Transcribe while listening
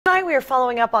Tonight we are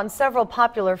following up on several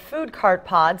popular food cart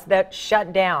pods that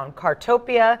shut down.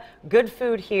 Cartopia, Good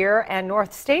Food Here, and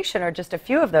North Station are just a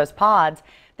few of those pods.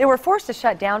 They were forced to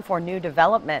shut down for new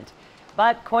development.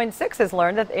 But Coin 6 has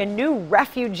learned that a new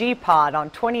refugee pod on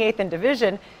 28th and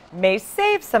Division may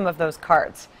save some of those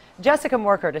carts. Jessica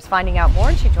Morkert is finding out more,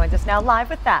 and she joins us now live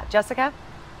with that. Jessica?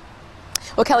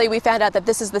 Well, Kelly, we found out that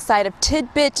this is the site of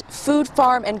Tidbit Food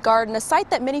Farm and Garden, a site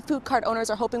that many food cart owners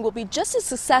are hoping will be just as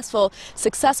successful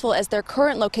as their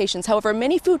current locations. However,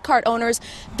 many food cart owners,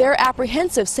 they're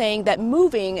apprehensive, saying that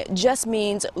moving just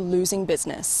means losing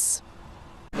business.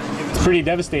 It's pretty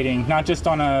devastating, not just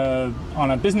on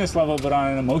a business level, but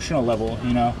on an emotional level.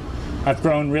 You know, I've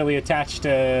grown really attached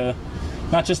to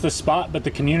not just the spot, but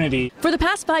the community. For the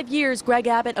past 5 years, Greg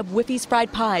Abbott of Whiffy's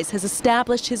Fried Pies has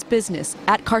established his business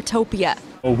at Cartopia.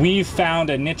 We've found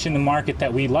a niche in the market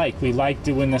that we like. We like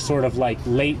doing the sort of like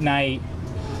late night,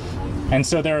 and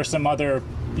so there are some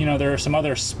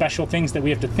other special things that we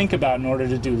have to think about in order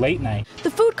to do late night.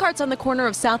 The food carts on the corner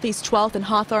of Southeast 12th and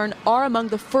Hawthorne are among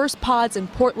the first pods in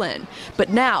Portland.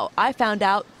 But now I found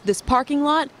out this parking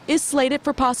lot is slated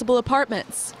for possible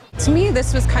apartments. To me,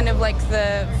 this was kind of like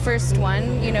the first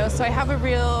one, you know, so I have a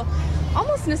real,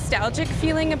 almost nostalgic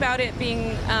feeling about it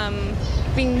being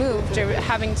moved or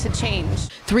having to change.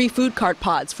 3 food cart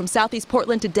pods from Southeast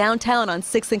Portland to downtown on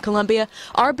 6th and Columbia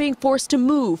are being forced to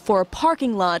move for a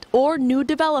parking lot or new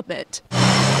development.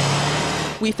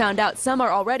 We found out some are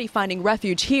already finding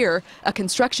refuge here, a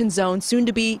construction zone soon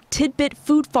to be Tidbit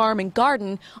Food Farm and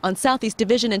Garden on Southeast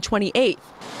Division and 28th,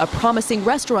 a promising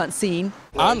restaurant scene.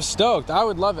 I'm stoked. I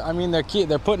would love it. I mean,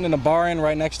 they're putting in a bar in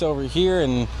right next to over here,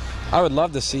 and I would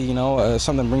love to see,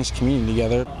 something that brings community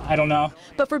together. I don't know.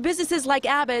 But for businesses like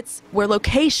Abbott's, where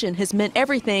location has meant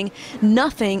everything,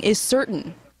 nothing is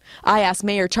certain. I asked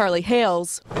Mayor Charlie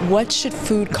Hales, what should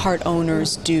food cart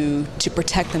owners do to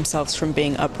protect themselves from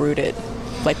being uprooted,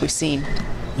 like we've seen?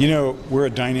 You know, we're a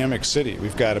dynamic city.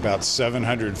 We've got about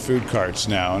 700 food carts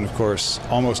now, and of course,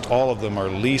 almost all of them are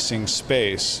leasing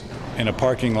space in a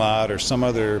parking lot or some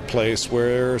other place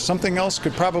where something else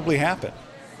could probably happen.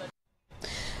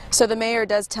 So the mayor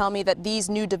does tell me that these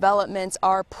new developments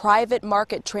are private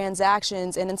market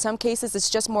transactions, and in some cases it's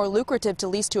just more lucrative to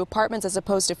lease to apartments as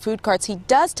opposed to food carts. He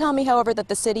does tell me, however, that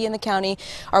the city and the county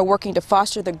are working to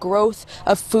foster the growth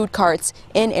of food carts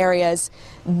in areas.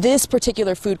 This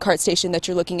particular food cart station that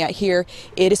you're looking at here,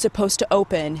 it is supposed to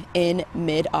open in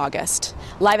mid-August.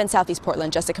 Live in Southeast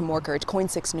Portland, Jessica Morkert, Coin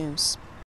 6 News.